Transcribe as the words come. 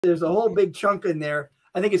There's a whole big chunk in there.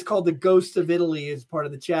 I think it's called The Ghosts of Italy is part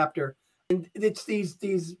of the chapter. And it's these,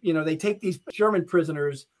 you know, they take these German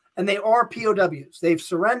prisoners and they are POWs. They've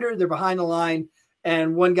surrendered. They're behind the line.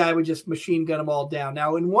 And one guy would just machine gun them all down.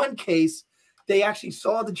 Now, in one case, they actually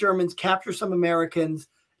saw the Germans capture some Americans,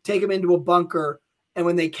 take them into a bunker. And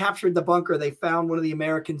when they captured the bunker, they found one of the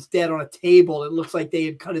Americans dead on a table. It looks like they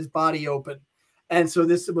had cut his body open. And so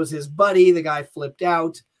this was his buddy. The guy flipped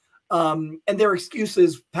out. And their excuse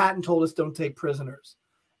is, Patton told us don't take prisoners.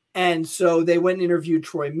 And so they went and interviewed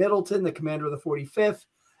Troy Middleton, the commander of the 45th.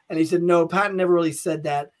 And he said, no, Patton never really said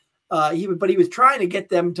that. But he was trying to get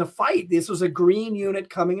them to fight. This was a green unit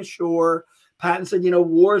coming ashore. Patton said, you know,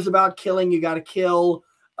 war's about killing. You got to kill.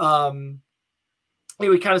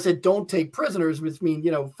 He kind of said, don't take prisoners, which means,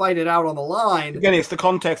 you know, fight it out on the line. Again, it's the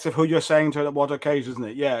context of who you're saying to at what occasion, isn't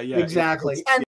it? Yeah, yeah. Exactly.